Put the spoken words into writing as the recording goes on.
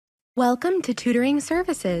Welcome to Tutoring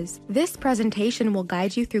Services. This presentation will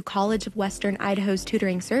guide you through College of Western Idaho's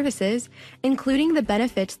tutoring services, including the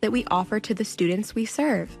benefits that we offer to the students we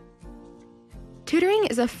serve. Tutoring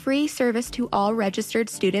is a free service to all registered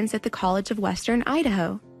students at the College of Western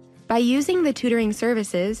Idaho. By using the tutoring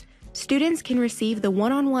services, students can receive the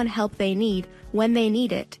one-on-one help they need when they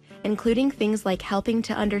need it, including things like helping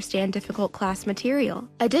to understand difficult class material.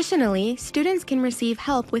 Additionally, students can receive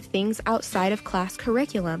help with things outside of class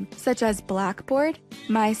curriculum, such as Blackboard,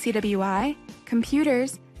 My CWI,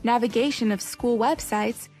 computers, navigation of school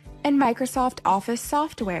websites, and Microsoft Office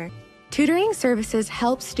software. Tutoring services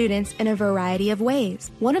help students in a variety of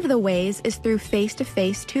ways. One of the ways is through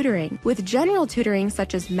face-to-face tutoring. With general tutoring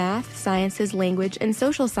such as math, sciences, language, and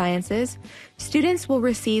social sciences, students will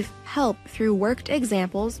receive help through worked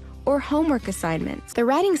examples or homework assignments. The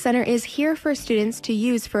Writing Center is here for students to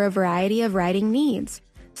use for a variety of writing needs.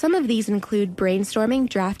 Some of these include brainstorming,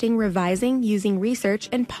 drafting, revising, using research,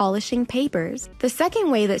 and polishing papers. The second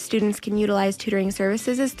way that students can utilize tutoring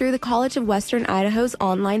services is through the College of Western Idaho's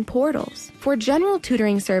online portals. For general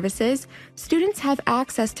tutoring services, students have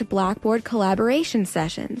access to Blackboard collaboration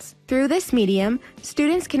sessions. Through this medium,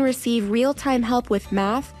 students can receive real-time help with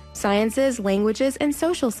math, sciences, languages, and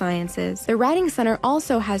social sciences. The Writing Center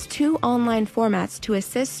also has two online formats to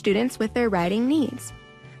assist students with their writing needs.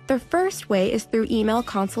 The first way is through email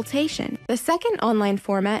consultation. The second online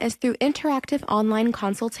format is through interactive online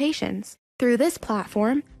consultations. Through this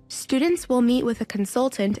platform, students will meet with a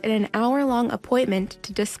consultant in an hour-long appointment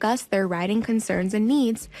to discuss their writing concerns and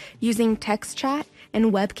needs using text chat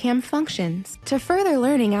and webcam functions. To further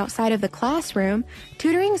learning outside of the classroom,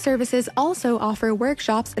 tutoring services also offer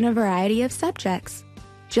workshops in a variety of subjects.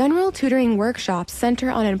 General tutoring workshops center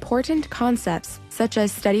on important concepts such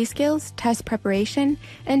as study skills, test preparation,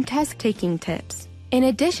 and test-taking tips. In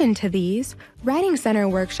addition to these, Writing Center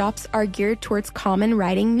workshops are geared towards common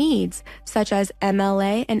writing needs, such as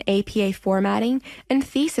MLA and APA formatting and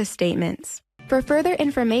thesis statements. For further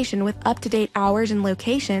information with up-to-date hours and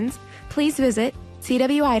locations, please visit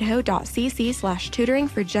CWIdaho.cc/tutoring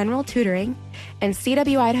for general tutoring and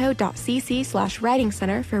CWIdaho.cc/writing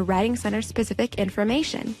center for writing center specific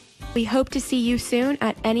information. We hope to see you soon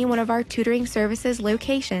at any one of our tutoring services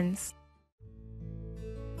locations.